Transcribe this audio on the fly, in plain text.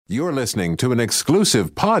You're listening to an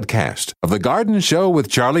exclusive podcast of The Garden Show with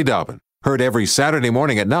Charlie Dobbin. Heard every Saturday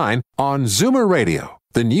morning at 9 on Zoomer Radio,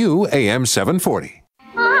 the new AM 740.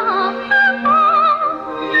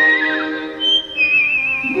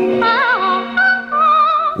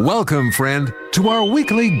 Welcome, friend, to our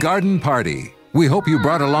weekly garden party. We hope you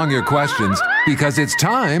brought along your questions because it's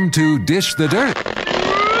time to dish the dirt.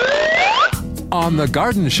 On The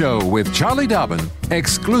Garden Show with Charlie Dobbin,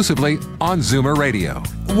 exclusively on Zoomer Radio.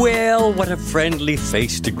 Well, what a friendly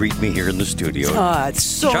face to greet me here in the studio. It's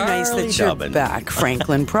so Charlie nice that you're Dobbin. back,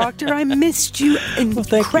 Franklin Proctor. I missed you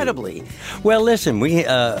incredibly. Well, listen, it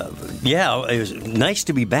was nice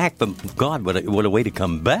to be back, but God, what a way to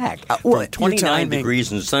come back. From 29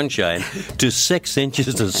 degrees and sunshine to 6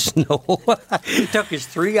 inches of snow. It took us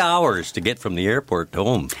 3 hours to get from the airport to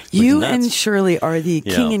home. You and Shirley are the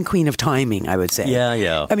king and queen of timing, I would say.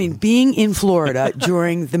 Yeah. I mean, being in Florida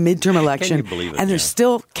during the midterm election, Can you believe it? and they're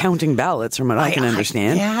still counting ballots, from what I can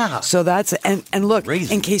understand. Yeah. So that's and look,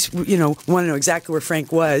 Crazy. in case want to know exactly where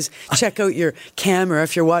Frank was, check out your camera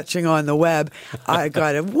if you're watching on the web. I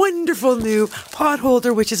got a wonderful new pot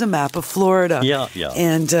holder, which is a map of Florida. Yeah.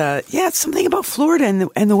 And it's something about Florida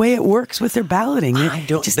and the way it works with their balloting. I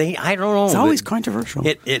don't know. It's always controversial.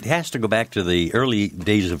 It has to go back to the early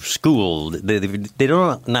days of school. They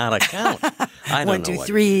don't know how to count. I don't 1, know 2, what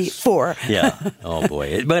 3, 4. Yeah. Oh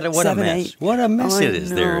boy. But what 7, a mess. 8. What a mess it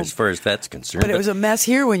is I there know. as far as that's concerned. But it was a mess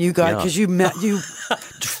here when you got, because you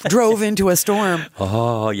drove into a storm.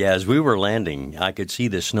 Oh, yeah. As we were landing, I could see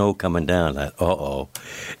the snow coming down. I thought,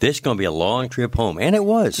 this is going to be a long trip home. And it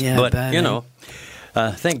was. Yeah, but, bad,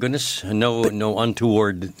 thank goodness, no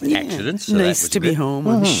untoward accidents. So Nice to be home,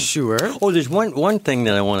 I'm sure. Oh, there's one thing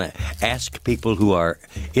that I want to ask people who are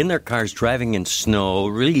in their cars driving in snow,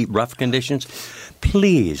 really rough conditions.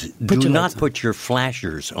 Please do not put your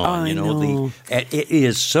flashers on. I know. It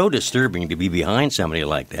is so disturbing to be behind somebody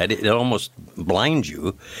like that. It almost blinds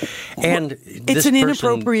you. And it's an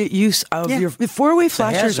inappropriate use of your four-way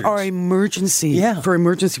flashers are emergency for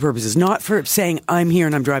emergency purposes, not for saying I'm here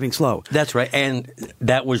and I'm driving slow. That's right, and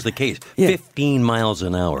that was the case. 15 miles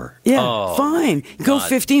an hour. Yeah, fine. Go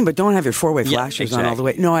 15, but don't have your four-way flashers on all the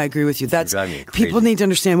way. No, I agree with you. That's people need to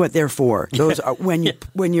understand what they're for. Those are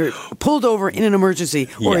when you're pulled over in an emergency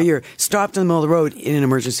or you're stopped in the middle of the road in an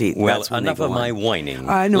emergency. Well, that's when enough of my whining.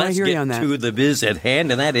 I know, Let's I hear you on that. get to the biz at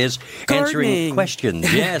hand, and that is answering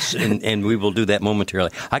questions. Yes, and we will do that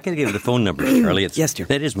momentarily. I got to give you the phone number, Charlie. Yes, dear.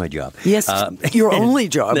 That is my job. Yes, your only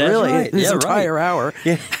job, really, right. this entire hour.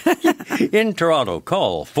 Yeah. In Toronto,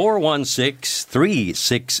 call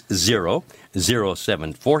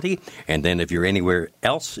 416-360-0740. And then if you're anywhere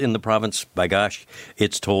else in the province, by gosh,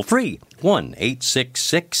 it's toll free.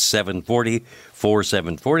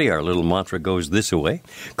 1-866-740-4740. Our little mantra goes this way.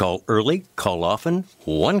 Call early, call often,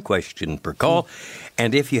 one question per call.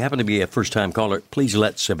 And if you happen to be a first-time caller, please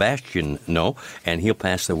let Sebastian know, and he'll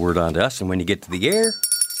pass the word on to us. And when you get to the air,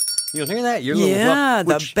 you'll hear that. Your little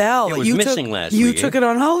the bell. It was missing last week. You took it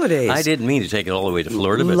on holidays. I didn't mean to take it all the way to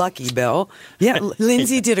Florida. But Lucky bell. Yeah,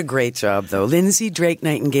 Lindsay did a great job, though. Lindsay Drake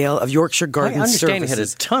Nightingale of Yorkshire Garden Services. I understand you had a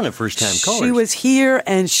ton of first-time callers. She was here,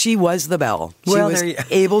 and she was the bell. She was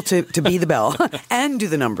able to be the bell and do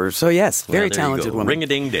the numbers. So, yes, very talented woman.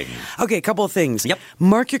 Ring-a-ding-ding. Okay, a couple of things. Yep.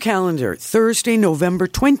 Mark your calendar. Thursday, November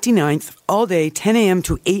 29th, all day, 10 a.m.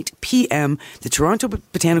 to 8 p.m., the Toronto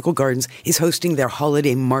Botanical Gardens is hosting their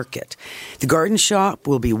holiday market. The garden shop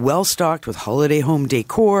will be well-stocked with holiday home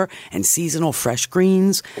decor and seasonal fresh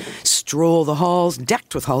greens. Stroll the halls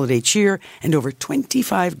decked with holiday cheer and over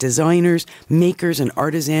 25 designers, makers, and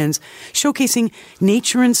artisans showcasing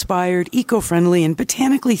nature-inspired, eco-friendly, and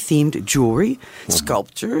botanically themed jewelry,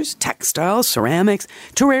 sculptures, textiles, ceramics,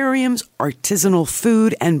 terrariums, artisanal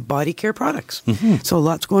food, and body care products. So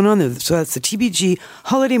lots going on there. So that's the TBG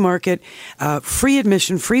Holiday Market. Free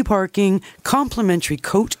admission, free parking, complimentary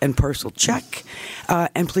coat and parcel check.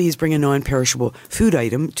 And please bring a non-perishable food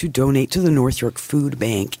item to donate to the North York Food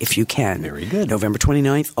Bank if you can. Very good. November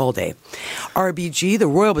 29th, all day. RBG, the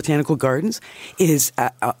Royal Botanical Gardens, is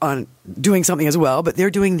on doing something as well, but they're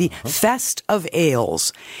doing the Fest of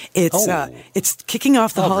Ales. It's kicking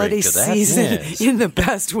off the holiday season in the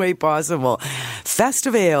best way possible. Fest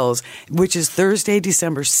of Ales, which is Thursday,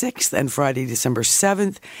 December 6th and Friday, December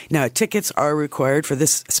 7th. Now, tickets are required for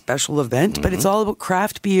this special event, but it's all about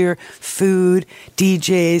craft beer, food,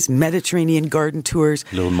 DJs, Mediterranean garden tours.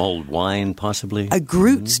 A little mulled wine, possibly. A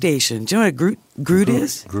Groot station. Do you know what a Groot Groot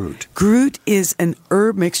is? Groot. Groot is an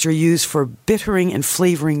herb mixture used for bittering and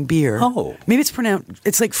flavoring beer. Oh. Maybe it's pronounced,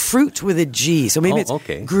 it's like fruit with a G. So maybe it's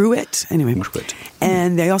okay. Gruit. Anyway. Gruit.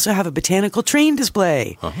 And they also have a botanical train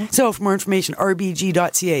display. Uh-huh. So for more information,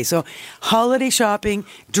 rbg.ca. So holiday shopping,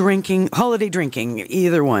 holiday drinking,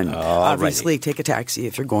 either one. Obviously, take a taxi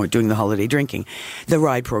if you're doing the holiday drinking. The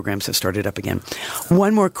ride programs have started up again.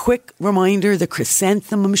 One more quick reminder, the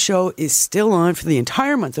Chrysanthemum Show is still on for the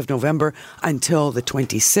entire month of November until the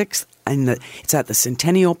 26th. And it's at the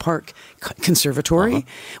Centennial Park Conservatory,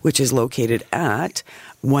 which is located at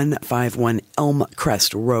 151 Elm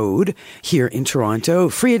Crest Road here in Toronto.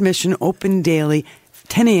 Free admission, open daily,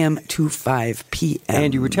 10 a.m. to 5 p.m.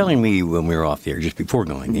 And you were telling me when we were off the air, just before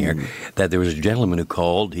going there, that there was a gentleman who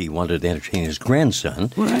called. He wanted to entertain his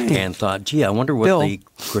grandson and thought, gee, I wonder what the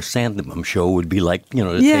Chrysanthemum Show would be like,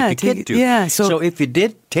 to take a kid to. Yeah, so if you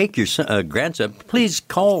did take your grandson, please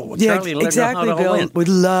call Charlie and let him know how it all Bill. went. Would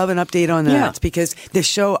love an update on that because the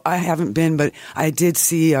show, I haven't been, but I did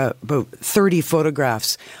see about 30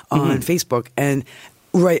 photographs on Facebook, and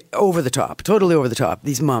right over the top, totally over the top.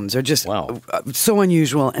 These mums are just so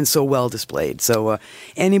unusual and so well displayed. So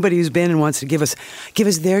anybody who's been and wants to give us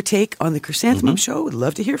their take on the Chrysanthemum Show, would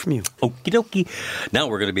love to hear from you. Okie dokie. Now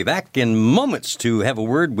we're going to be back in moments to have a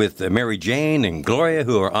word with Mary Jane and Gloria,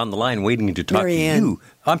 who are on the line waiting to talk to you.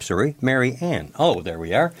 I'm sorry, Mary Ann. Oh, there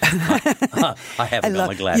we are. I haven't got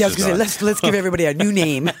my glasses I was going on. to say, let's give everybody a new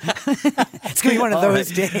name. It's going to be one of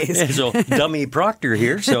those days. So, Dummy Proctor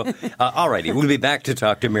here. So, all righty, we'll be back to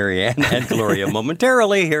talk to Mary Ann and Gloria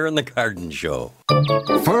momentarily here in the Garden Show.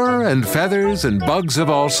 Fur and feathers and bugs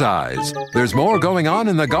of all size. There's more going on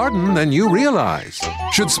in the garden than you realize.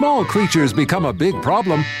 Should small creatures become a big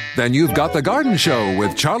problem, then you've got the Garden Show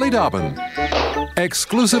with Charlie Dobbin.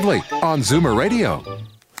 Exclusively on Zoomer Radio.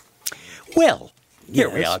 Well, here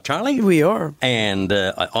we are, Charlie. We are. And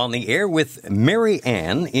on the air with Mary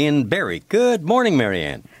Ann in Barrie. Good morning, Mary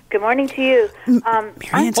Ann. Good morning to you. Wait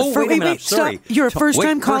a minute, sorry. Stop. You're a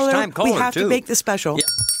first-time caller. First-time caller. We have to make this special. Yeah.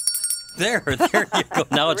 There you go.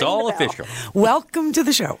 Now it's all official. Welcome to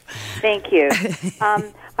the show. Thank you.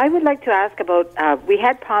 I would like to ask about, we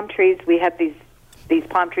had palm trees. We had these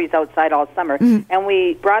palm trees outside all summer, and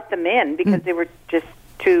we brought them in because they were just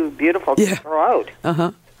too beautiful to throw out.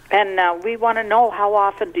 Uh-huh. And we want to know, how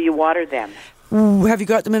often do you water them? Have you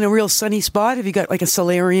got them in a real sunny spot? Have you got like a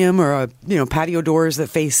solarium or patio doors that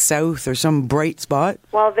face south or some bright spot?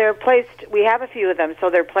 Well, they're placed. We have a few of them, so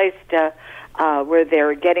they're placed where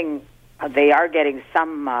they're getting. They are getting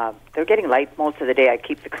some. They're getting light most of the day. I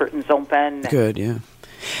keep the curtains open. Good,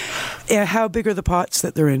 yeah. How big are the pots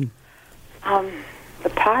that they're in? The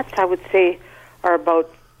pots, I would say, are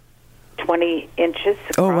about 20 inches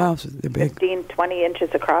across. Oh, wow. So they're big. 15, 20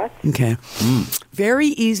 inches across. Okay. Very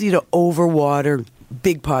easy to overwater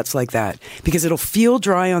big pots like that because it'll feel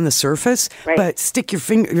dry on the surface, but stick your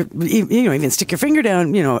finger, even stick your finger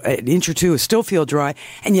down, an inch or two, it'll still feel dry,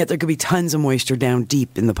 and yet there could be tons of moisture down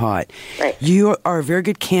deep in the pot. Right. You are a very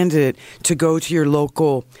good candidate to go to your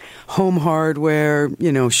local Home Hardware,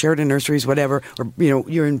 Sheridan Nurseries, whatever, or,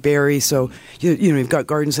 you're in Barrie, so, you've got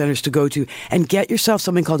garden centers to go to, and get yourself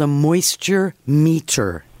something called a moisture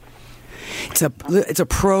meter. It's a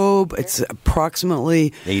probe. It's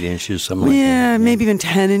approximately 8 inches, something like that. Yeah, maybe even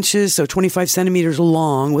 10 inches, so 25 centimeters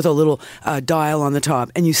long with a little dial on the top.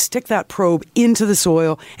 And you stick that probe into the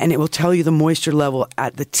soil, and it will tell you the moisture level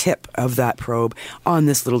at the tip of that probe on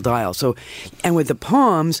this little dial. So, and with the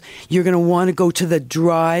palms, you're going to want to go to the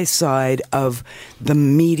dry side of the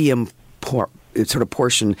medium sort of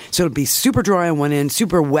portion. So it'll be super dry on one end,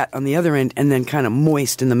 super wet on the other end, and then kind of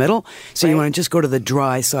moist in the middle. So you want to just go to the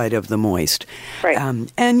dry side of the moist. Right.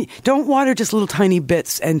 And don't water just little tiny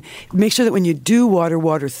bits, and make sure that when you do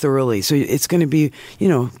water thoroughly. So it's going to be,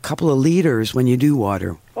 a couple of liters when you do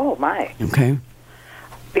water. Oh, my. Okay.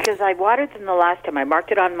 Because I watered them the last time. I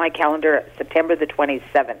marked it on my calendar, September the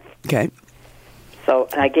 27th. Okay. So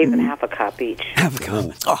I gave them half a cup each. Half a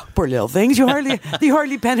cup. Oh, poor little things. You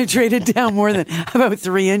hardly penetrated down more than about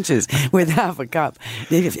 3 inches with half a cup,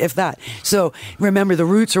 if that. So remember, the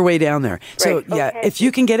roots are way down there. So if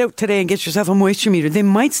you can get out today and get yourself a moisture meter, they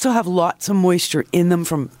might still have lots of moisture in them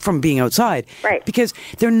from being outside. Right. Because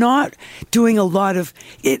they're not doing a lot of.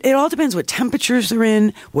 It all depends what temperatures they're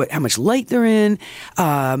in, how much light they're in.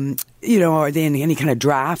 Are they in any kind of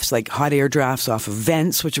drafts, like hot air drafts off of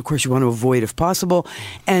vents, which of course you want to avoid if possible,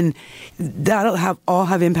 and that'll all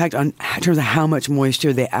have impact on in terms of how much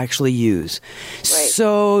moisture they actually use. Right.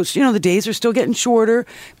 So the days are still getting shorter.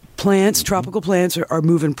 Plants, tropical plants, are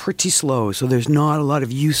moving pretty slow, so there's not a lot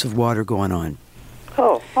of use of water going on.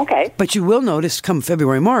 Oh, okay. But you will notice come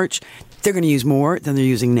February, March, they're going to use more than they're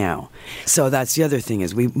using now. So that's the other thing,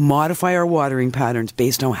 is we modify our watering patterns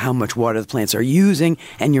based on how much water the plants are using,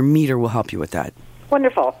 and your meter will help you with that.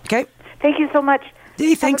 Wonderful. Okay. Thank you so much.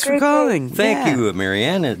 Hey, thanks for calling. Thank you,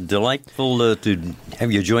 Marianne. Delightful to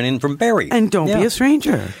have you join in from Barrie. And don't be a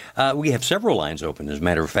stranger. We have several lines open, as a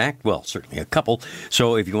matter of fact. Well, certainly a couple.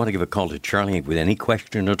 So if you want to give a call to Charlie with any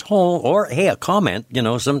question at all, or, hey, a comment,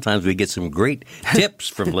 sometimes we get some great tips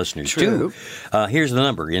from listeners, too. Here's the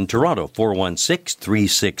number. In Toronto,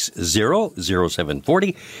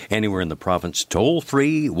 416-360-0740. Anywhere in the province,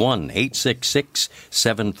 toll-free,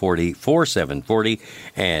 1-866-740-4740.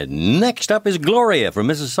 And next up is Gloria from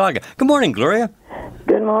Mississauga. Good morning, Gloria.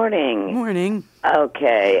 Good morning. Good morning.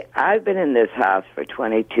 Okay, I've been in this house for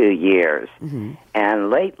 22 years, and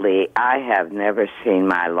lately I have never seen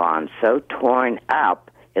my lawn so torn up.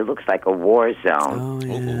 It looks like a war zone. Oh,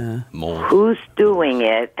 yeah. Who's doing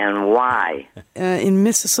it and why? In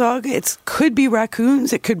Mississauga, it could be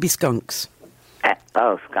raccoons, it could be skunks.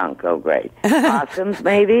 Skunk, oh, great. Possums,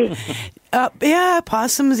 maybe? Yeah,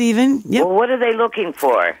 possums even. Yep. Well, what are they looking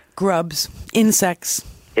for? Grubs, insects.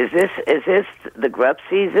 Is this the grub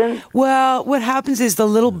season? Well, what happens is the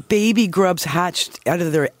little baby grubs hatched out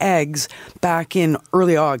of their eggs back in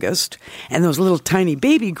early August, and those little tiny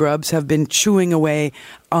baby grubs have been chewing away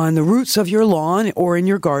on the roots of your lawn or in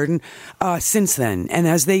your garden since then. And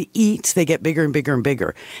as they eat, they get bigger and bigger and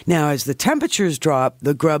bigger. Now, as the temperatures drop,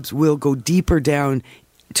 the grubs will go deeper down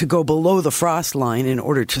to go below the frost line in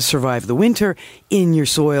order to survive the winter in your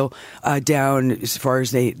soil down as far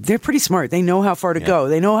as they're pretty smart. They know how far to go.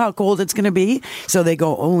 They know how cold it's going to be, so they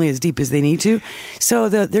go only as deep as they need to. So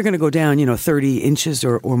they're going to go down, 30 inches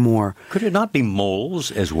or more. Could it not be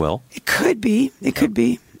moles as well? It could be. It could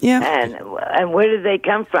be. Yeah. And where do they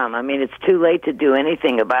come from? I mean, it's too late to do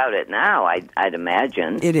anything about it now, I'd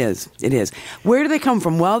imagine. It is. It is. Where do they come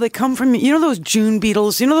from? Well, they come from, those June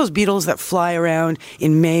beetles? Those beetles that fly around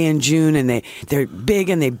in May and June, and they're big,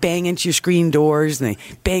 and they bang into your screen doors, and they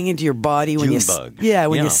bang into your body when June bugs.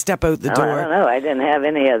 When you step out the door. I don't know. I didn't have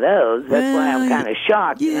any of those. That's why I'm kind of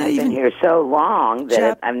shocked. Yeah, I've been here so long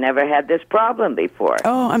that I've never had this problem before.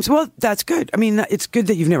 Oh, well, that's good. I mean, it's good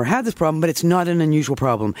that you've never had this problem, but it's not an unusual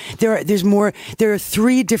problem. There are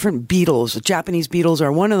 3 different beetles. Japanese beetles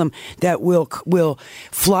are one of them that will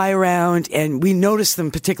fly around, and we notice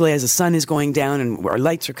them particularly as the sun is going down and our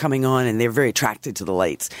lights are coming on, and they're very attracted to the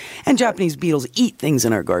lights. And Japanese beetles eat things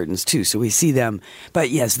in our gardens too, so we see them.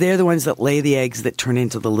 But yes, they're the ones that lay the eggs that turn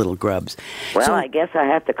into the little grubs. Well, so, I guess I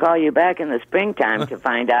have to call you back in the springtime to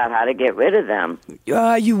find out how to get rid of them.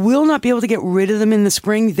 You will not be able to get rid of them in the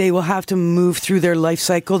spring. They will have to move through their life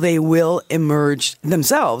cycle. They will emerge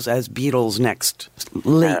themselves as beetles next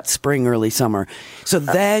late spring, early summer. So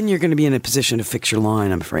then you're going to be in a position to fix your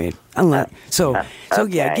lawn, I'm afraid. So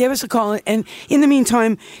yeah, give us a call. And in the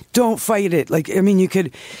meantime, don't fight it. You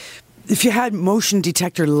could, if you had motion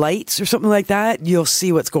detector lights or something like that, you'll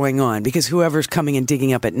see what's going on, because whoever's coming and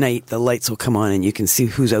digging up at night, the lights will come on and you can see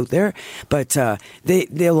who's out there. But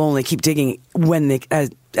they'll only keep digging when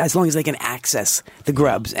as long as they can access the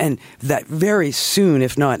grubs. And that very soon,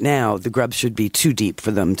 if not now, the grubs should be too deep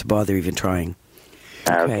for them to bother even trying.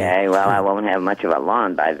 Okay, well, I won't have much of a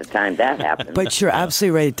lawn by the time that happens. But you're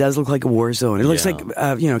absolutely right. It does look like a war zone. It looks like,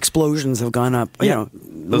 explosions have gone up,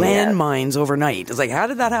 landmines overnight. It's like, how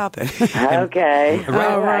did that happen? Okay.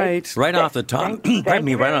 Right off the top,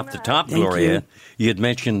 right off the top, Gloria, you had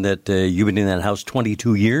mentioned that you've been in that house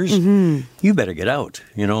 22 years. Mm-hmm. You better get out,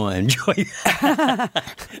 and enjoy.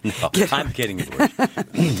 No, I'm kidding, of course.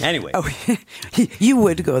 Anyway. You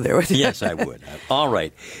would go there with Yes, I would. All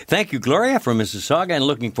right. Thank you, Gloria, from Mississauga, and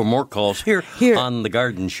looking for more calls here on The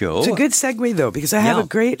Garden Show. It's a good segue, though, because I have a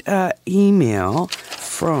great email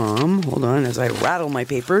from, hold on, as I rattle my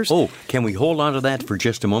papers. Oh, can we hold on to that for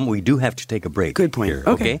just a moment? We do have to take a break. Good point. Here,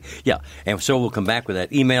 okay? Yeah, and so we'll come back with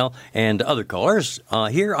that email and other callers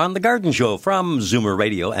here on The Garden Show from Zoomer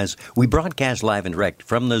Radio as we broadcast live and direct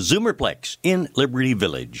from the Zoomerplex in Liberty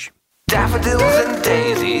Village. Daffodils and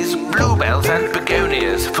daisies, bluebells and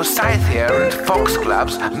begonias, forsythia and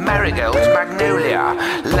foxgloves, marigolds, magnolia,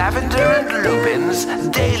 lavender and lupins,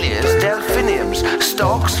 dahlias, delphiniums,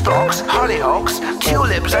 stalks, phlox, hollyhocks,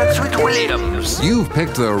 tulips and sweet williams. You've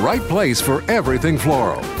picked the right place for everything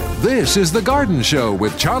floral. This is The Garden Show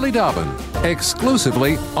with Charlie Dobbin,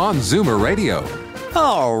 exclusively on Zoomer Radio.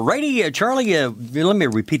 All righty, Charlie, let me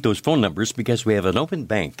repeat those phone numbers because we have an open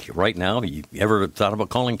bank right now. You ever thought about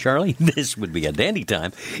calling Charlie? This would be a dandy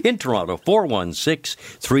time. In Toronto,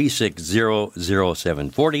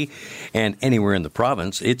 416-360-0740. And anywhere in the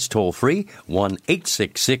province, it's toll-free,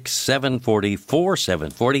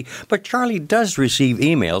 1-866-740-4740. But Charlie does receive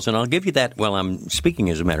emails, and I'll give you that while I'm speaking,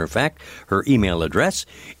 as a matter of fact. Her email address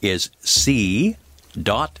is c.dobbin,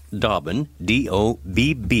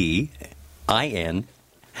 D-O-B-B, IN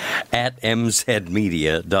at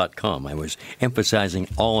mzmedia.com. I was emphasizing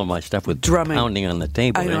all of my stuff with drumming, pounding on the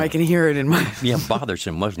table. I know, I can hear it in my... Yeah,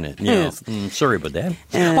 bothersome, wasn't it? Yeah. Yes. Sorry about that.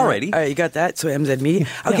 All righty. All right, you got that? So MZ Media.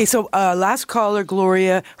 Okay, so last caller,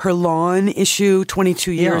 Gloria, her lawn issue,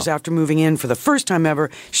 22 years after moving in for the first time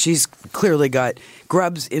ever, she's clearly got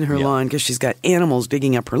grubs in her lawn because she's got animals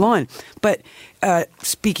digging up her lawn. But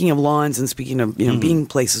speaking of lawns and speaking of being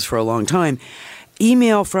places for a long time,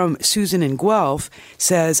 email from Susan in Guelph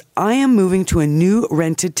says, I am moving to a new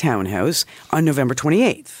rented townhouse on November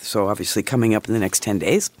 28th. So obviously coming up in the next 10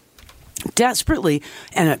 days. Desperately,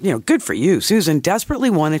 and good for you, Susan,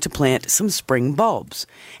 desperately wanted to plant some spring bulbs.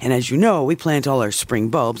 And as you know, we plant all our spring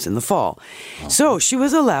bulbs in the fall. So she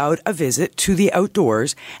was allowed a visit to the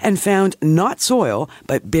outdoors and found not soil,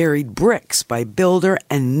 but buried bricks by builder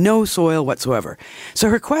and no soil whatsoever. So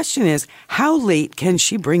her question is, how late can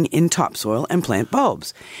she bring in topsoil and plant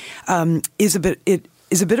bulbs? She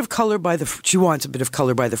wants a bit of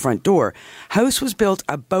color by the front door. House was built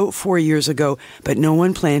about 4 years ago, but no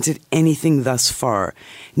one planted anything thus far.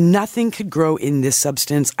 Nothing could grow in this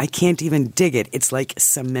substance. I can't even dig it. It's like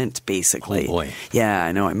cement, basically. Oh, boy. Yeah,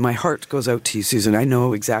 I know. My heart goes out to you, Susan. I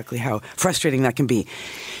know exactly how frustrating that can be.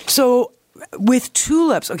 So with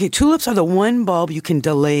tulips, tulips are the one bulb you can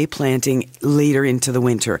delay planting later into the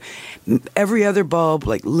winter. Every other bulb,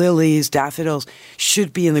 like lilies, daffodils,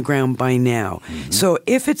 should be in the ground by now. Mm-hmm. So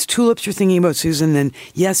if it's tulips you're thinking about, Susan, then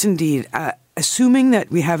yes, indeed. Assuming that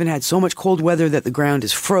we haven't had so much cold weather that the ground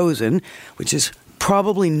is frozen, which is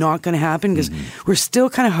probably not going to happen because we're still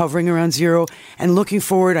kind of hovering around zero. And looking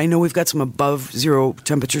forward, I know we've got some above zero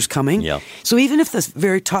temperatures coming. Yeah. So even if the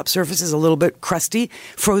very top surface is a little bit crusty,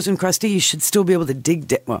 frozen crusty, you should still be able to dig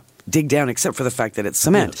down, except for the fact that it's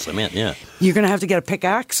cement. Yeah, cement, yeah. You're going to have to get a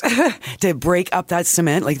pickaxe to break up that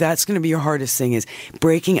cement. Like, that's going to be your hardest thing, is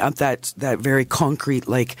breaking up that very concrete,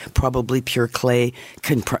 like probably pure clay,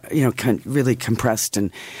 really compressed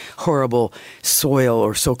and horrible soil,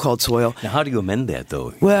 or so-called soil. Now, how do you amend that,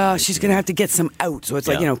 though? Well, she's going to have to get some out. So it's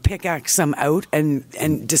like, pickaxe some out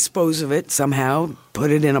and dispose of it somehow. Put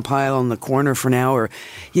it in a pile on the corner for now, or,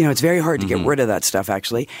 it's very hard to get rid of that stuff,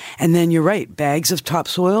 actually. And then you're right, bags of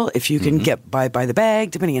topsoil, if you can get by the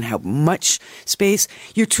bag, depending on how much space.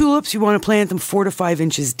 Your tulips, you want to plant them 4 to 5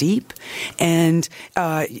 inches deep, and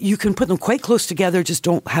you can put them quite close together, just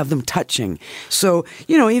don't have them touching. So,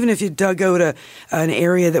 even if you dug out an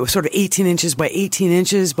area that was sort of 18 inches by 18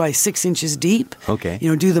 inches by 6 inches deep,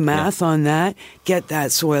 do the math on that, get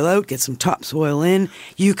that soil out, get some topsoil in,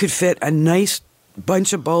 you could fit a nice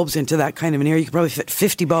bunch of bulbs into that kind of an area. You could probably fit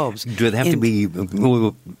 50 bulbs. Do they have to be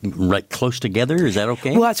right close together? Is that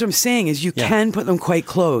okay? Well, that's what I'm saying, is you can put them quite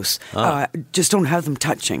close. Just don't have them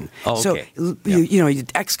touching. Oh, okay. So, you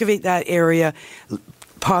excavate that area,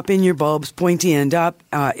 pop in your bulbs, pointy end up,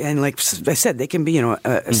 and like I said, they can be,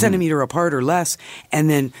 a centimeter apart or less, and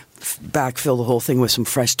then backfill the whole thing with some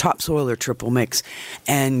fresh topsoil or triple mix,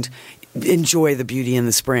 and enjoy the beauty in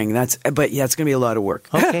the spring. But it's going to be a lot of work.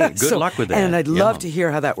 Okay, good luck with that. And I'd love to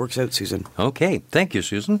hear how that works out, Susan. Okay, thank you,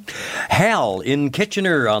 Susan. Hal in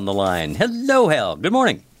Kitchener on the line. Hello, Hal. Good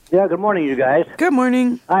morning. Yeah, good morning, you guys. Good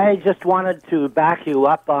morning. I just wanted to back you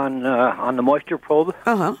up on the moisture probe.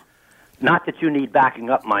 Uh-huh. Not that you need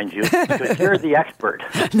backing up, mind you, because you're the expert.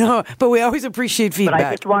 No, but we always appreciate feedback. But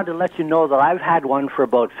I just wanted to let you know that I've had one for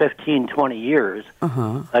about 15, 20 years,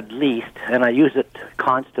 at least, and I use it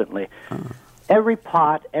constantly. Every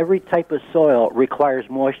pot, every type of soil requires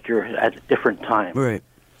moisture at different times. Right.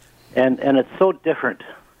 And it's so different.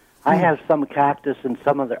 I have some cactus and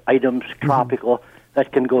some other items, tropical,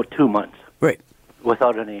 that can go 2 months. Right.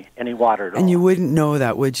 Without any water at all. And you wouldn't know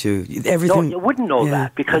that, would you? No, you wouldn't know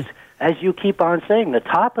that, because as you keep on saying, the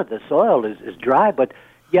top of the soil is dry, but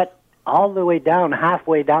yet all the way down,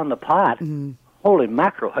 halfway down the pot, holy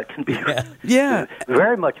mackerel, it can be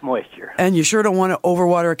very much moisture. And you sure don't want to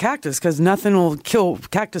overwater a cactus, because nothing will kill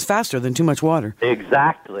cactus faster than too much water.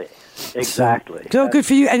 Exactly. So good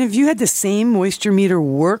for you. And have you had the same moisture meter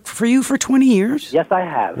work for you for 20 years? Yes, I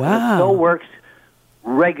have. Wow. It still works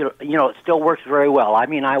regular. It still works very well. I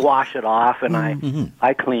mean, I wash it off and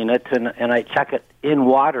I clean it and I check it in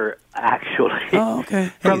water, actually. Oh,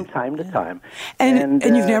 okay. From time to time. And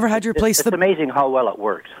you've never had to replace it's amazing how well it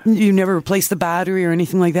works. You never replaced the battery or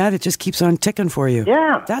anything like that? It just keeps on ticking for you?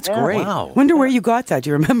 Yeah. That's great. Wow. Wonder where you got that.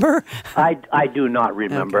 Do you remember? I do not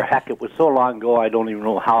remember. Okay. Heck, it was so long ago, I don't even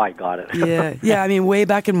know how I got it. Yeah. I mean, way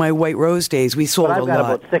back in my White Rose days, we sold but a I've got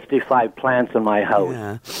lot. about 65 plants in my house.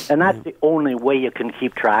 Yeah. And that's the only way you can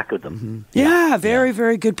keep track of them. Mm-hmm. Yeah,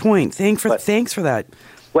 very good point. Thanks for that.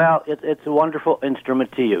 Well, it's a wonderful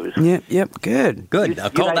instrument to use. Yep, good. Good. I'll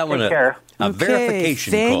call that one a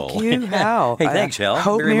verification call. Thank you, Hal. Hey, thanks, Hal.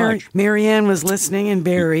 Hope very much. Marianne was listening, and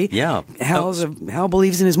Barry. Yeah. Hal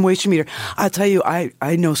believes in his moisture meter. I'll tell you,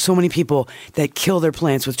 I know so many people that kill their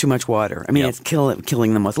plants with too much water. I mean, it's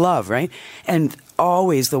killing them with love, right? And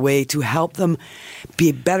always the way to help them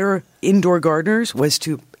be better indoor gardeners was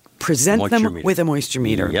to present them with a moisture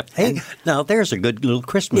meter. Yep. Hey, now there's a good little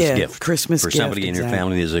Christmas gift. For somebody in your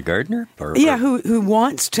family as a gardener. Who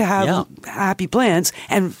wants to have happy plants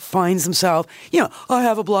and finds themselves, I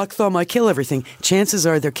have a black thumb, I kill everything. Chances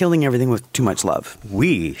are they're killing everything with too much love.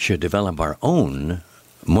 We should develop our own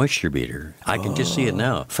moisture meter. I can just see it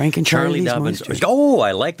now. Frank and Charlie Dobbins. Oh,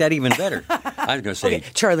 I like that even better. I was going to say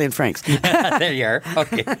Charlie and Frank's. There you are.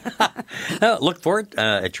 Okay. Look for it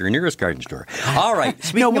at your nearest garden store. All right.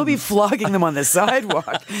 We'll be flogging them on the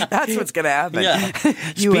sidewalk. That's what's going to happen. Yeah.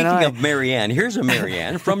 Speaking of Marianne, here's a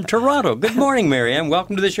Marianne from Toronto. Good morning, Marianne.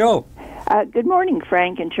 Welcome to the show. Good morning,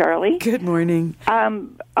 Frank and Charlie. Good morning.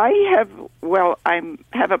 I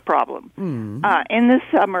have a problem. In the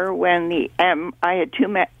summer, when I had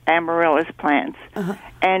two amaryllis plants,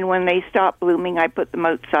 and when they stopped blooming, I put them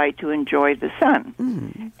outside to enjoy the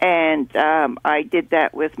sun. And I did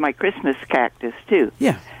that with my Christmas cactus too.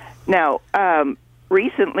 Yeah. Now,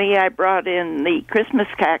 recently I brought in the Christmas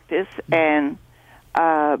cactus, and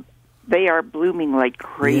they are blooming like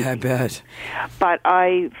crazy. Yeah, I bet. But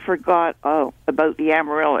I forgot about the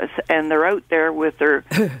amaryllis, and they're out there with their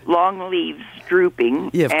long leaves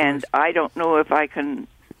drooping, and I don't know if I can...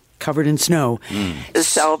 Covered in snow.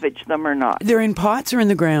 Salvage them or not. They're in pots or in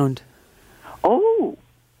the ground? Oh,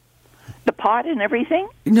 the pot and everything?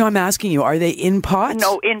 No, I'm asking you, are they in pots?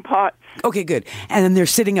 No, in pots. Okay, good. And then they're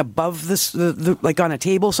sitting above the like on a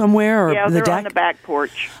table somewhere or the they're deck? on the back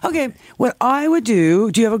porch. Okay, what I would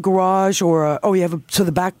do you have a garage or so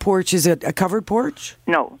the back porch, is it a covered porch?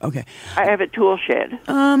 No. Okay. I have a tool shed.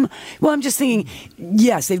 Well, I'm just thinking,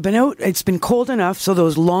 yes, they've been out, it's been cold enough, so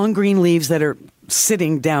those long green leaves that are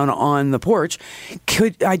sitting down on the porch,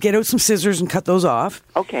 could I get out some scissors and cut those off?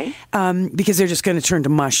 Okay. Because they're just going to turn to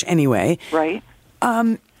mush anyway. Right.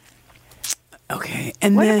 Okay,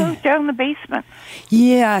 and what then about down the basement?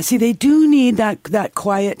 Yeah, see, they do need that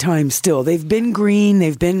quiet time still. They've been green,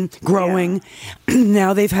 they've been growing. Yeah.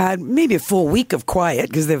 Now they've had maybe a full week of quiet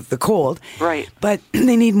because of the cold. Right. But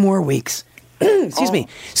they need more weeks. Excuse me.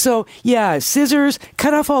 So, yeah, scissors,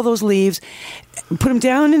 cut off all those leaves, put them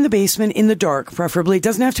down in the basement in the dark, preferably. It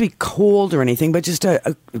doesn't have to be cold or anything, but just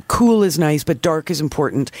a cool is nice, but dark is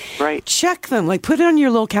important. Right. Check them. Like, put it on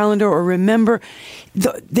your little calendar or remember,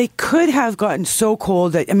 they could have gotten so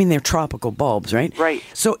cold that, they're tropical bulbs, right? Right.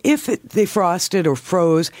 So if they frosted or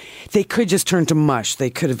froze, they could just turn to mush.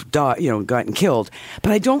 They could have gotten killed.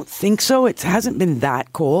 But I don't think so. It hasn't been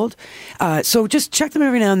that cold. So just check them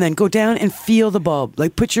every now and then. Go down and feel the bulb.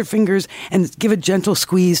 Like, put your fingers and give a gentle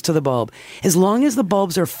squeeze to the bulb. As long as the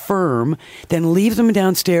bulbs are firm, then leave them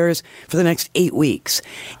downstairs for the next 8 weeks.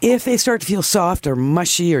 If they start to feel soft or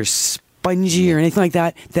mushy or spongy or anything like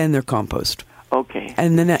that, then they're compost. Okay.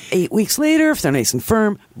 And then 8 weeks later, if they're nice and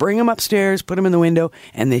firm, bring them upstairs, put them in the window,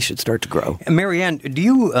 and they should start to grow. Marianne, do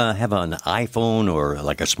you have an iPhone or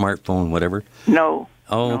like a smartphone, whatever? No.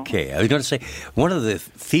 Okay. No. I was going to say, one of the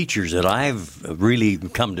features that I've really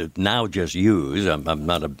come to now just use, I'm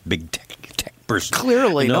not a big tech person.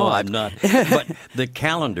 Clearly no, not. I'm not. But the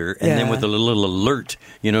calendar, and then with a little alert,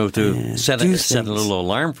 to set a little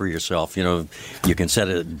alarm for yourself. You can set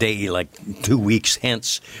a day like 2 weeks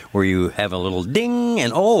hence where you have a little ding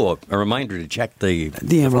and a reminder to check the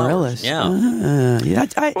amaryllis. Yeah.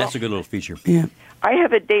 That's a good little feature. Yeah. I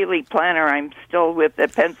have a daily planner. I'm still with a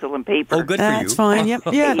pencil and paper. Oh, good for you. That's fine. Yep.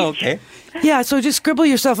 Yeah. Okay. Yeah, so just scribble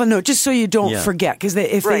yourself a note, just so you don't forget. Because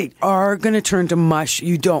if they are going to turn to mush,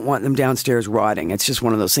 you don't want them downstairs rotting. It's just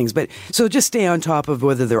one of those things. But so just stay on top of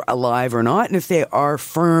whether they're alive or not. And if they are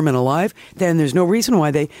firm and alive, then there's no reason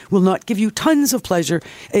why they will not give you tons of pleasure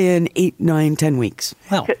in 8, 9, 10 weeks.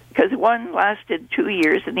 Well, because one lasted 2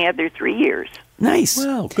 years and the other 3 years. Nice.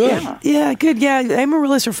 Well, good. Yeah, good. Yeah,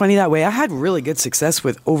 amaryllis are funny that way. I had really good success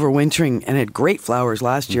with overwintering and had great flowers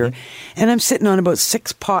last year. And I'm sitting on about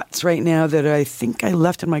 6 pots right now that I think I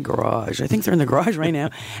left in my garage. I think they're in the garage right now.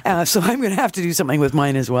 So I'm going to have to do something with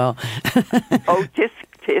mine as well. Oh, tisk.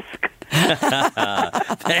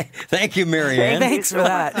 Thank you, Marianne. Thanks for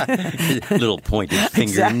that. Little pointed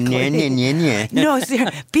finger. Exactly. No, see,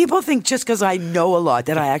 people think just because I know a lot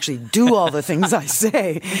that I actually do all the things I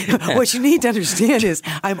say. What you need to understand is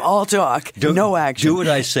I'm all talk, no action. Do what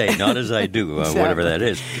I say, not as I do, whatever that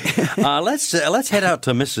is. Let's head out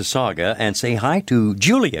to Mississauga and say hi to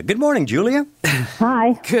Julia. Good morning, Julia.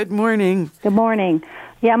 Hi. Good morning. Good morning.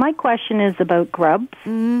 Yeah, my question is about grubs.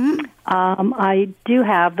 I do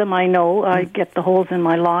have them. I know I get the holes in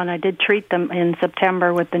my lawn. I did treat them in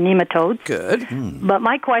September with the nematodes. Good. But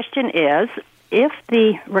my question is, if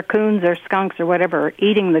the raccoons or skunks or whatever are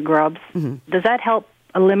eating the grubs, does that help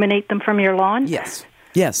eliminate them from your lawn? Yes.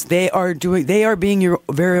 Yes, they are being your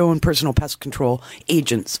very own personal pest control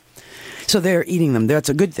agents. So they're eating them. That's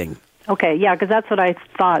a good thing. Okay, yeah, because that's what I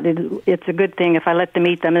thought. It's a good thing if I let them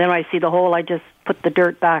eat them, and then when I see the hole, I just put the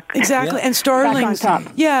dirt back. Exactly, and starlings. Back on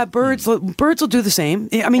top. Yeah, birds will do the same.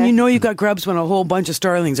 I mean, you know you've got grubs when a whole bunch of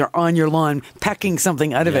starlings are on your lawn pecking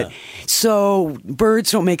something out of it. So birds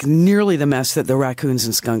don't make nearly the mess that the raccoons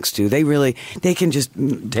and skunks do. They can just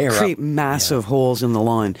create massive holes in the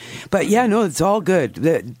lawn. But yeah, no, it's all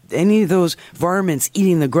good. Any of those varmints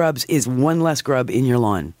eating the grubs is one less grub in your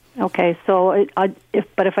lawn. Okay, so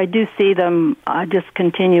if I do see them, I just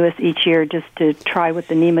continuous each year just to try with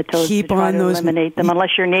the nematodes to try to eliminate them.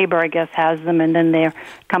 Unless your neighbor, I guess, has them and then they're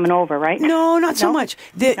coming over, right? No, not so much.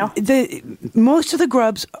 Most of the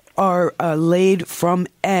grubs are laid from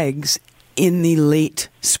eggs in the late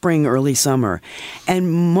spring, early summer.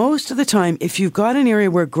 And most of the time, if you've got an area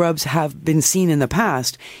where grubs have been seen in the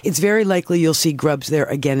past, it's very likely you'll see grubs there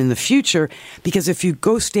again in the future, because if you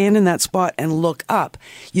go stand in that spot and look up,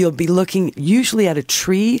 you'll be looking usually at a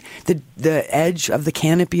tree, the edge of the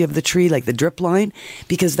canopy of the tree, like the drip line,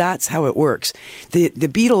 because that's how it works. The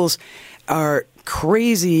beetles are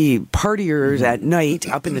crazy partiers at night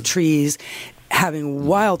up in the trees, having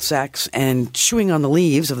wild sex and chewing on the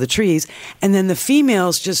leaves of the trees, and then the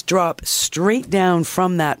females just drop straight down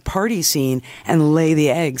from that party scene and lay the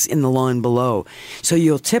eggs in the lawn below. So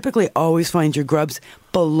you'll typically always find your grubs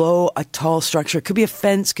below a tall structure. It could be a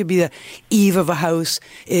fence, could be the eave of a house.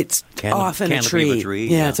 It's often a tree.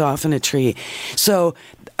 Yeah, it's often a tree. So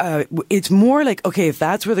it's more like, okay, if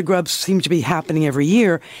that's where the grubs seem to be happening every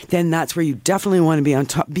year, then that's where you definitely want to be on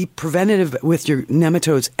top, be preventative with your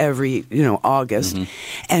nematodes every, August,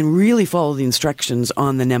 and really follow the instructions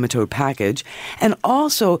on the nematode package. And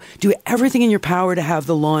also do everything in your power to have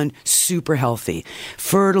the lawn super healthy.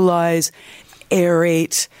 Fertilize,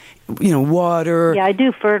 aerate, water. Yeah, I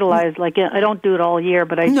do fertilize. Like, I don't do it all year,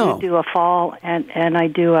 but I do a fall and I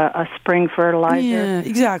do a spring fertilizer. Yeah,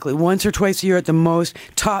 exactly. Once or twice a year at the most.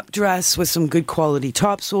 Top dress with some good quality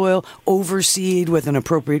topsoil. Overseed with an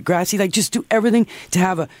appropriate grass seed. Like, just do everything to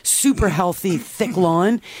have a super healthy, thick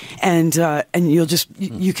lawn, and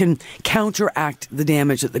you can counteract the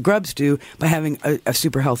damage that the grubs do by having a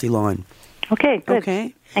super healthy lawn. Okay, good.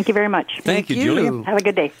 Okay. Thank you very much. Thank you, Julia. Have a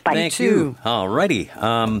good day. Bye. Thank you. All righty.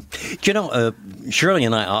 Shirley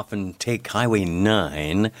and I often take Highway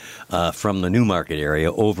 9 from the Newmarket area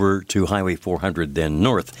over to Highway 400, then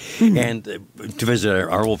north, and to visit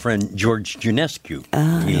our old friend George Junescu.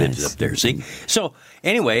 He lives up there, see? So,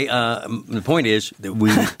 anyway, the point is that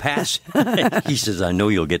we pass, he says, I know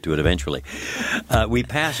you'll get to it eventually. We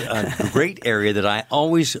pass a great area that I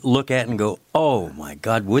always look at and go, oh, my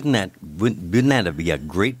God, wouldn't that be a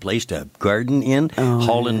great place to garden in?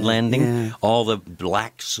 Holland Landing, all the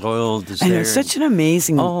black soil that's there. And it's such an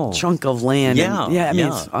amazing chunk of land.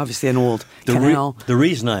 It's obviously an old canal. The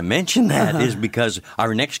reason I mention that is because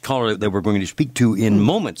our next caller that we're going to speak to in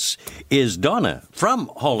moments is Donna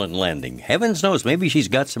from Holland Landing. Heavens knows, maybe she's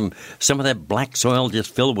got some of that black soil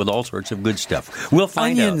just filled with all sorts of good stuff. We'll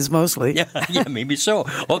find out. Onions, mostly. Yeah, maybe so.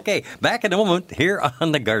 Okay, back in a moment here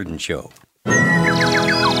on The Garden Show.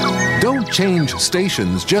 Don't change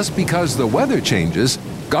stations just because the weather changes.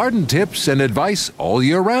 Garden tips and advice all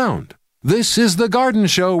year round. This is The Garden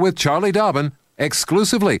Show with Charlie Dobbin,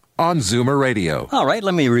 exclusively on Zoomer Radio. All right,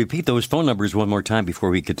 let me repeat those phone numbers one more time before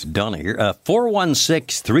we get to Donna here.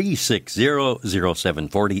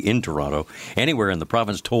 416-360-0740 in Toronto. Anywhere in the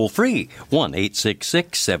province, toll free.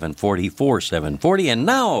 1-866-740-4740. And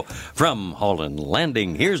now, from Holland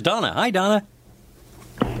Landing, here's Donna. Hi, Donna.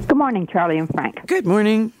 Good morning, Charlie and Frank. Good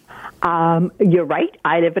morning. You're right.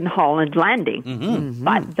 I live in Holland Landing,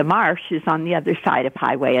 but the marsh is on the other side of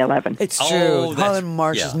Highway 11. It's true. Holland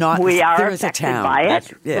Marsh is not. We are affected by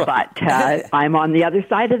it, but I'm on the other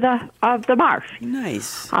side of the marsh.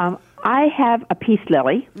 Nice. I have a peace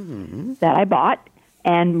lily that I bought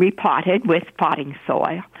and repotted with potting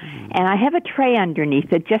soil. And I have a tray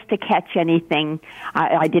underneath it just to catch anything.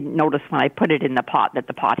 I didn't notice when I put it in the pot that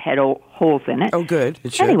the pot had holes in it. Oh, good.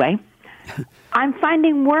 Anyway, I'm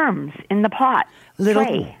finding worms in the pot.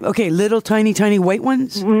 Little tiny white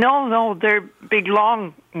ones? No, they're big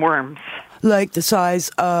long worms. Like the size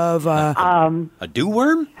of a dew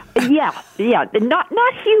worm? Yeah,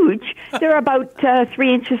 not huge. They're about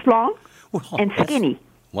 3 inches long and skinny.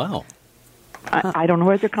 Wow. I don't know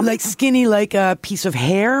where they're coming from. Like skinny, like a piece of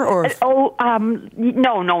hair, or no,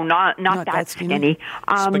 not that skinny.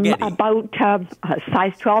 Spaghetti. About a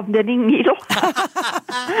size 12 knitting needle.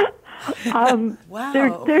 Wow.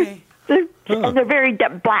 They're very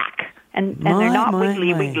black. And they're not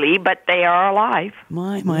wiggly, but they are alive.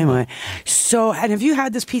 My. So, and have you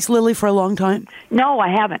had this peace lily for a long time? No, I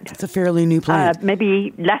haven't. It's a fairly new plant.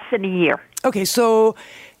 Maybe less than a year. Okay, so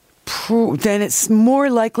then it's more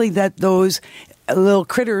likely that those little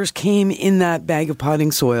critters came in that bag of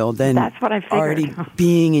potting soil than that's what I figured. Already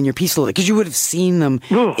being in your peace lily, because you would have seen them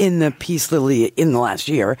in the peace lily in the last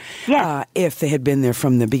year if they had been there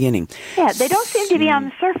from the beginning. Yeah, they don't seem to be on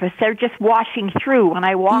the surface. They're just washing through when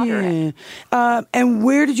I water it. And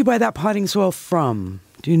where did you buy that potting soil from?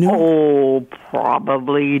 Do you know? Oh,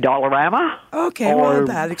 probably Dollarama. Okay, well,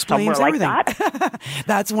 that explains everything. Like that.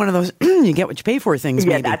 That's one of those you get what you pay for things,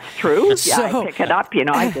 maybe. Yeah, that's true. I pick it up.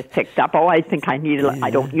 I just picked up. I think I need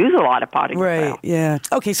I don't use a lot of potting soil. Right, yeah.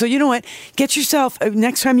 Okay, so you know what? Get yourself,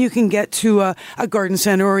 next time you can get to a garden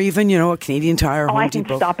center or even, a Canadian Tire or Home Depot. I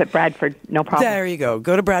can stop at Bradford, no problem. There you go.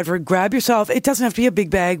 Go to Bradford, grab yourself, it doesn't have to be a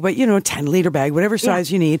big bag, but, 10-liter bag, whatever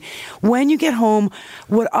size you need. When you get home,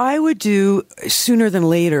 what I would do sooner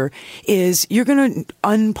than later is you're going to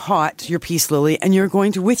unpot your peace lily and you're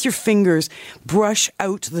going to, with your fingers, brush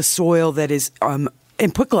out the soil that is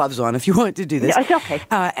and put gloves on if you want to do this. No, it's okay.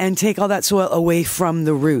 And take all that soil away from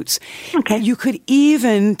the roots. Okay. You could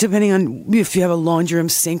even, depending on if you have a laundry room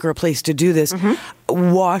sink or a place to do this,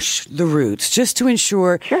 wash the roots just to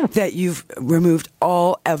ensure that you've removed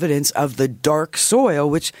all evidence of the dark soil,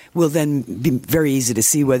 which will then be very easy to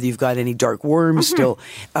see whether you've got any dark worms still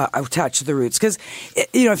attached to the roots. Because,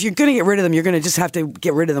 if you're going to get rid of them, you're going to just have to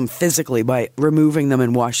get rid of them physically by removing them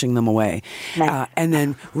and washing them away. Nice. And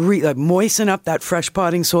then moisten up that fresh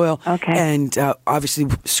potting soil. Okay. And obviously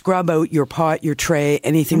scrub out your pot, your tray,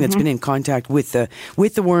 anything that's been in contact with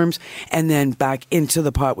the worms, and then back into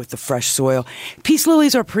the pot with the fresh soil. Peace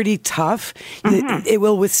lilies are pretty tough. It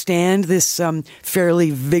will withstand this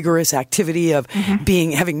fairly vigorous activity of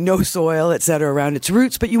having no soil, et cetera, around its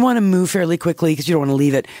roots, but you want to move fairly quickly because you don't want to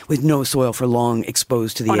leave it with no soil for long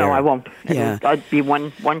exposed to the air. No, I won't. It'll be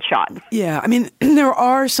one shot. Yeah, I mean, there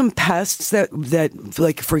are some pests that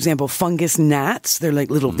like, for example, fungus gnats. They're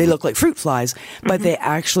like little, they look like fruit flies, but they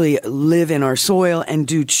actually live in our soil and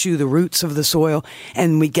do chew the roots of the soil,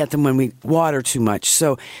 and we get them when we water too much.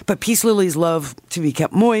 So, but peace lilies love to be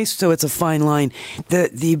kept moist, so it's a fine line.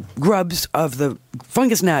 The grubs of the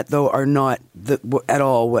fungus gnat, though, are not at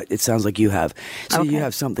all what it sounds like you have. So you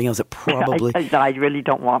have something else that probably... I really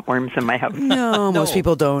don't want worms in my house. No, most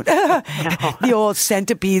people don't. The old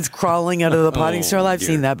centipedes crawling out of the potting soil. I've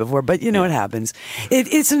seen that before, but it happens.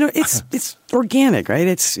 It's organic, right?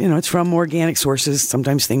 It's it's from organic sources.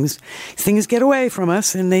 Sometimes things get away from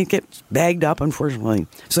us and they get bagged up, unfortunately.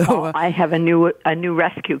 So I have a new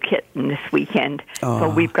rescue kitten this weekend, so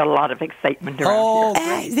we've got a lot of excitement around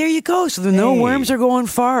here. There you go. So no worms are going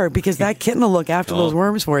far because that kitten will look after those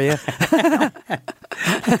worms for you.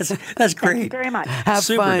 That's great. Thank you very much. Have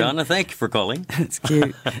Super, fun. Donna. Thank you for calling. It's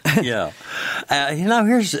cute. Yeah. Now,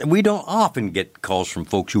 we don't often get calls from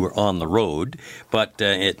folks who are on the road, but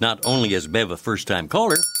it not only is Bev a first-time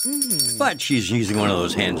caller, but she's using one of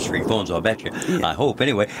those hands-free phones, I'll bet you. Yeah. I hope.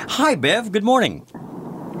 Anyway, hi, Bev. Good morning.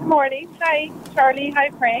 Good morning. Hi, Charlie. Hi,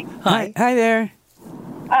 Frank. Hi there.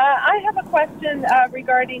 I have a question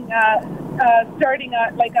regarding starting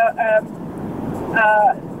a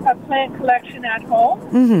plant collection at home,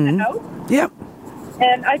 in the house. Yep.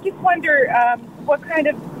 And I just wonder what kind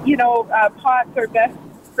of pots are best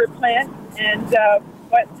for plants, and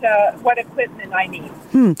what equipment I need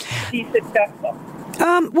to be successful.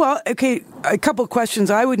 Well, okay, a couple of questions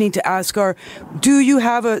I would need to ask are, do you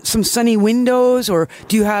have some sunny windows, or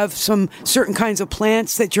do you have some certain kinds of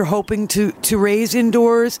plants that you're hoping to raise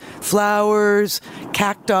indoors? Flowers,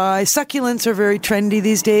 cacti, succulents are very trendy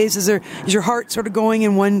these days. Is your heart sort of going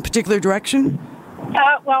in one particular direction?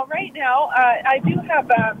 Well, right now, I do have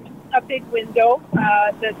a big window.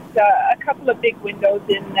 That's a couple of big windows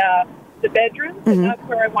in the bedrooms, and that's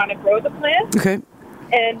where I want to grow the plants. Okay.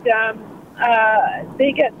 And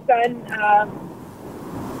they get sun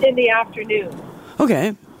in the afternoon.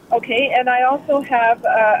 Okay. Okay, and I also have,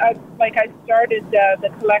 I started the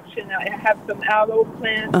collection. I have some aloe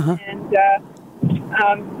plants and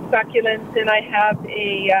succulents, and I have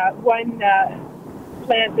one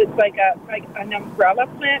plant that's like an umbrella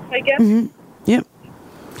plant, I guess. Yep.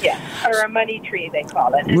 Yeah, or a money tree, they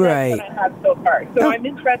call it. And right. That's what I have so far. So I'm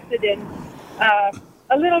interested in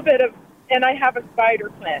a little bit of, and I have a spider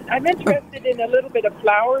plant. I'm interested in a little bit of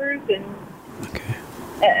flowers and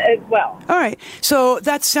as well. All right. So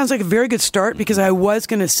that sounds like a very good start, because I was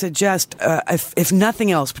going to suggest, if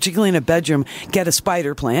nothing else, particularly in a bedroom, get a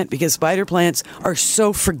spider plant, because spider plants are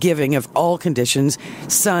so forgiving of all conditions,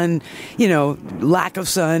 sun, lack of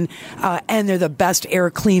sun, and they're the best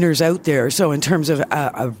air cleaners out there. So in terms of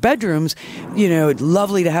bedrooms,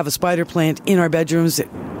 lovely to have a spider plant in our bedrooms,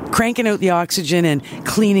 cranking out the oxygen and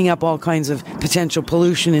cleaning up all kinds of potential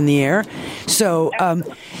pollution in the air. So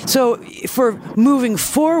for moving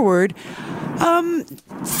forward,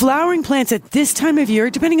 flowering plants at this time of year,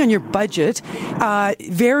 depending on your budget,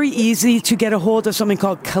 very easy to get a hold of something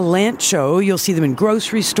called kalanchoe. You'll see them in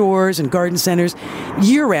grocery stores and garden centers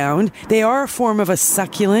year-round. They are a form of a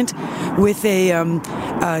succulent with a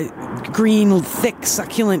green, thick,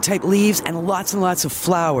 succulent-type leaves and lots of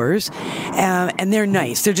flowers. And they're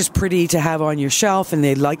nice. They're just pretty to have on your shelf, and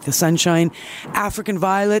they like the sunshine. African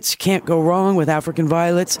violets, can't go wrong with African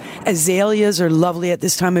violets. Azaleas are lovely at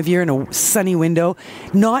this time of year in a sunny window.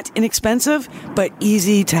 Not inexpensive, but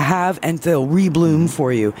easy to have, and they'll rebloom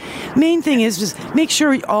for you. Main thing is just make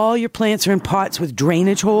sure all your plants are in pots with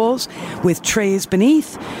drainage holes, with trays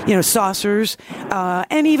beneath, saucers,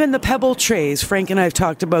 and even the pebble trays. Frank and I have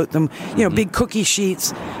talked about them, big cookie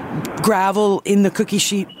sheets, gravel in the cookie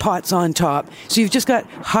sheet, pots on top. So you've just got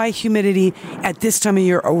high humidity at this time of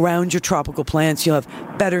year around your tropical plants. You'll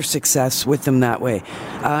have better success with them that way.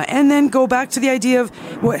 And then go back to the idea of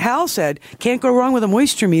what Hal said. Can't go wrong with a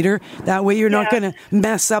moisture meter. That way you're not going to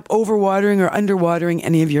mess up overwatering or underwatering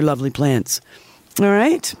any of your lovely plants. All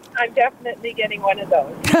right? I'm definitely getting one of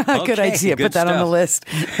those. Good idea. Put that on the list.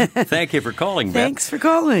 Thank you for calling, Beth. Thanks for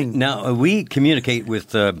calling. Now, we communicate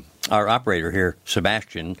with our operator here,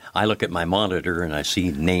 Sebastian. I look at my monitor and I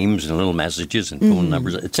see names and little messages and phone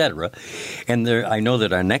numbers, etc. And I know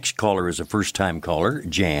that our next caller is a first-time caller,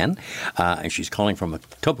 Jan, and she's calling from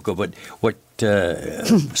Etobicoke. But what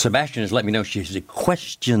Sebastian has let me know, she has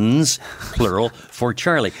questions, plural, for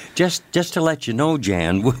Charlie. Just to let you know,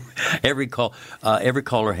 Jan, every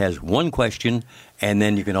caller has one question, and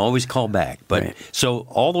then you can always call back. But so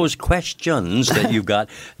all those questions that you've got,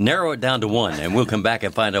 narrow it down to one, and we'll come back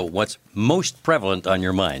and find out what's most prevalent on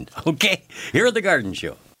your mind. Okay, here at the Garden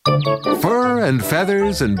Show. Fur and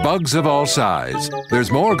feathers and bugs of all size. There's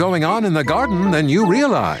more going on in the garden than you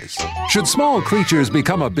realize. Should small creatures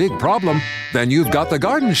become a big problem, then you've got the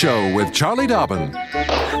Garden Show with Charlie Dobbin.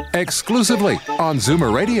 Exclusively on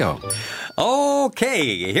Zoomer Radio.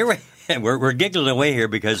 Okay, here we're giggling away here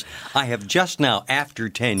because I have just now, after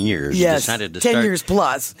 10 years, decided to 10 start years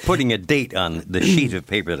plus. putting a date on the sheet of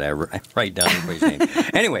paper that I write down everybody's name.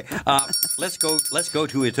 Anyway, let's go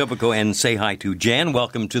to Etobicoke and say hi to Jan.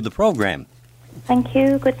 Welcome to the program. Thank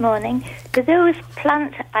you. Good morning. Do those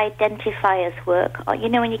plant identifiers work? Or,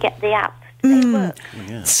 when you get the app, they work?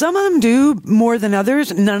 Some of them do more than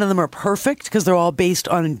others. None of them are perfect because they're all based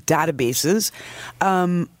on databases.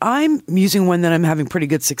 I'm using one that I'm having pretty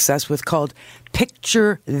good success with called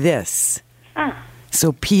Picture This.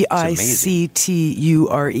 So Picture,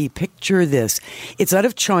 Picture This. It's out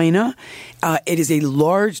of China. It is a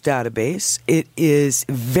large database. It is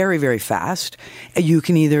very, very fast. You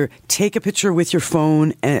can either take a picture with your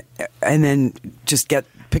phone and then just get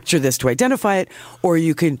Picture This to identify it, or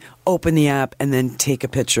you can open the app and then take a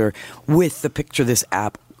picture with the Picture This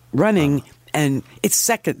app running. And it's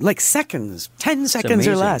seconds, 10 seconds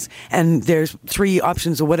or less. And there's 3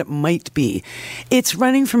 options of what it might be. It's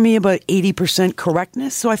running for me about 80%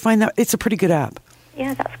 correctness, so I find that it's a pretty good app.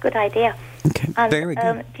 Yeah, that's a good idea. Okay. And, very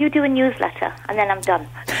good. Do you do a newsletter? And then I'm done.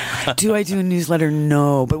 Do I do a newsletter?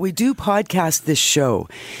 No, but we do podcast this show.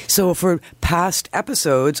 So for past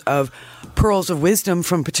episodes of Pearls of Wisdom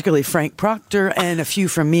from particularly Frank Proctor and a few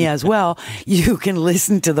from me as well, you can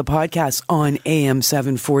listen to the podcast on AM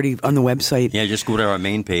 740 on the website. Yeah, just go to our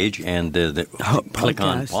main page and click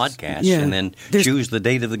on podcast and then choose the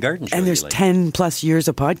date of the garden show. And there's 10 plus years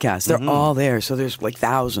of podcasts. They're all there. So there's like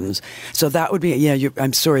thousands. So that would be,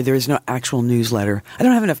 I'm sorry, there is no actual newsletter. I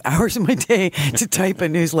don't have enough hours in my day to type a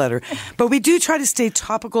newsletter. But we do try to stay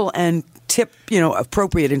topical and tip,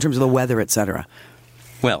 appropriate in terms of the weather, etc.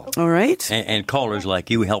 Well, all right. And callers like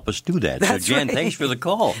you help us do that. That's so, Jen, right. Thanks for the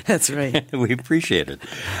call. That's right. We appreciate it.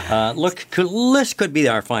 Look, this could be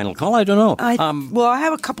our final call. I don't know. I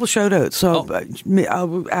have a couple shout-outs, so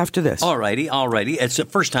after this. All righty. It's a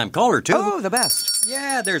first-time caller, too. Oh, the best.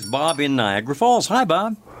 Yeah, there's Bob in Niagara Falls. Hi,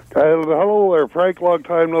 Bob. Hello there, Frank. Long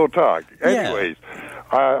time no talk. Anyways,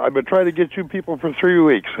 I've been trying to get you people for 3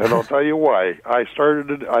 weeks, and I'll tell you why.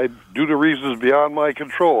 Due to reasons beyond my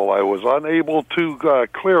control, I was unable to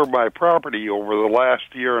clear my property over the last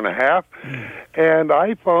year and a half, and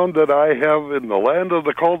I found that I have, in the land of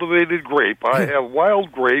the cultivated grape, I have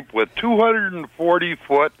wild grape with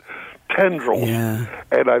 240-foot tendrils,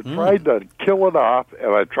 and I've tried to kill it off,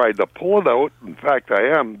 and I've tried to pull it out. In fact,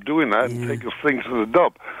 I am doing that and taking things to the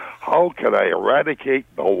dump. How can I eradicate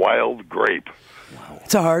the wild grape?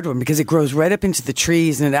 It's a hard one because it grows right up into the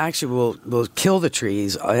trees, and it actually will kill the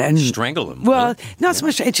trees and strangle them. Well, not so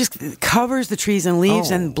much. It just covers the trees and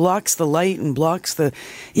leaves and blocks the light and blocks the,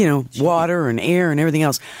 water and air and everything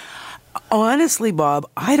else. Honestly, Bob,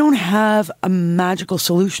 I don't have a magical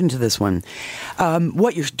solution to this one.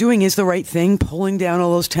 What you're doing is the right thing, pulling down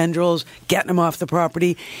all those tendrils, getting them off the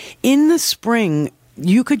property. In the spring,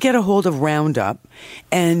 you could get a hold of Roundup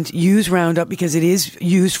and use Roundup because it is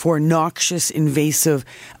used for noxious, invasive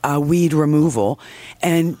weed removal.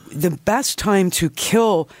 And the best time to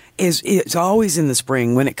kill is always in the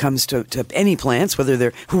spring when it comes to any plants, whether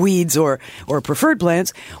they're weeds or preferred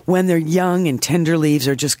plants, when they're young and tender leaves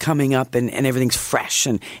are just coming up and everything's fresh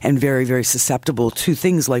and very, very susceptible to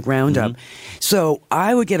things like Roundup. So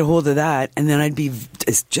I would get a hold of that, and then I'd be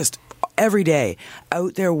just every day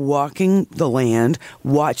out there walking the land,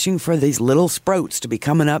 watching for these little sprouts to be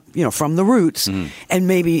coming up, from the roots. And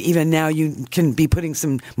maybe even now you can be putting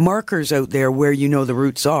some markers out there where the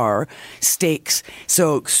roots are, stakes.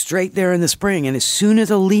 So straight there in the spring. And as soon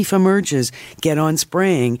as a leaf emerges, get on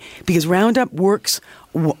spraying, because Roundup works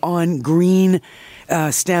on green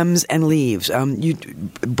stems and leaves. You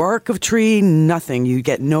bark of tree, nothing. You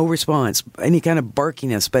get no response, any kind of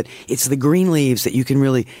barkiness. But it's the green leaves that you can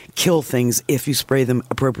really kill things if you spray them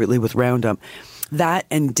appropriately with Roundup. That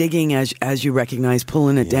and digging, as you recognize,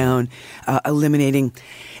 pulling it down, eliminating.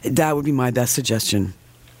 That would be my best suggestion.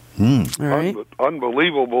 All right.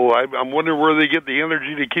 Unbelievable. I'm wondering where they get the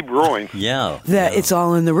energy to keep growing. It's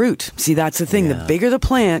all in the root. See, that's the thing. The bigger the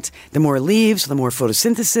plant, the more leaves, the more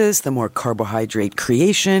photosynthesis, the more carbohydrate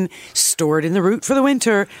creation, stored in the root for the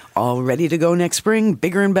winter, all ready to go next spring,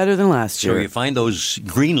 bigger and better than last year. So you find those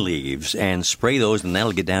green leaves and spray those, and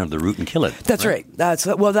that'll get down to the root and kill it. That's right. That's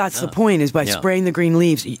the point, is by spraying the green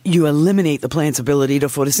leaves, you eliminate the plant's ability to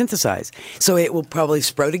photosynthesize. So it will probably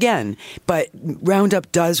sprout again. But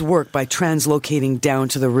Roundup does work by translocating down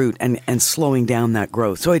to the root and slowing down that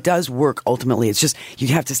growth. So it does work ultimately. It's just you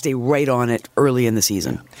have to stay right on it early in the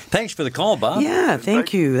season. Thank for the call, Bob. Yeah,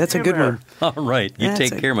 thank you. That's a good one. All right. You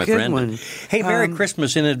take care, my friend. One. Hey, Merry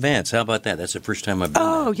Christmas in advance. How about that? That's the first time I've been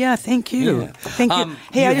there. Oh, yeah, thank you. Yeah. Thank you.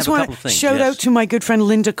 Hey, I just want to shout out to my good friend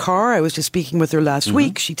Linda Carr. I was just speaking with her last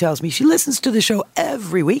week. She tells me she listens to the show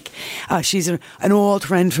every week. She's an old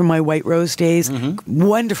friend from my White Rose days,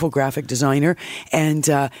 wonderful graphic designer, and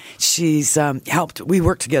she's helped. We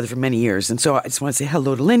worked together for many years, and so I just want to say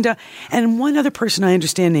hello to Linda. And one other person I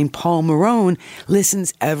understand named Paul Marone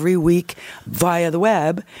listens every week via the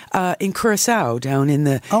web in Curacao, down in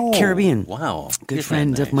the Caribbean. Wow. Good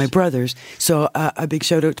friend of my brother's. So a big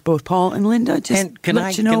shout out to both Paul and Linda. Just can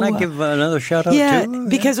I give another shout out too?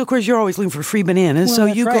 Because of course you're always looking for free bananas, so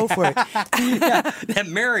you go for it. That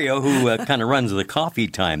Mario, who kind of runs the coffee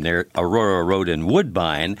time there at Aurora Road in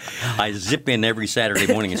Woodbine, I zip in every Saturday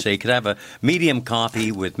morning and say, could I have a medium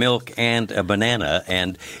coffee with milk and a banana?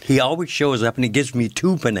 And he always shows up and he gives me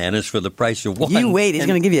 2 bananas for the price of 1. You wait, he's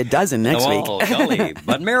going to give you a dozen next week. Oh, golly.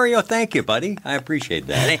 But Mario, thank you, buddy. I appreciate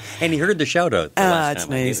that. And he heard the shout out the last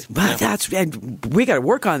time. Nice. But we got to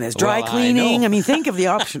work on this. Dry cleaning. I mean, think of the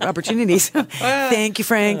opportunities. Thank you,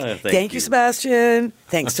 Frank. Thank you, Sebastian.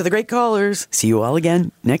 Thanks to the great callers. See you all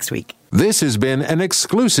again next week. This has been an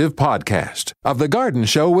exclusive podcast of The Garden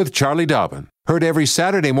Show with Charlie Dobbin. Heard every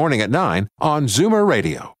Saturday morning at 9 on Zoomer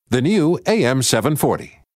Radio, the new AM 740.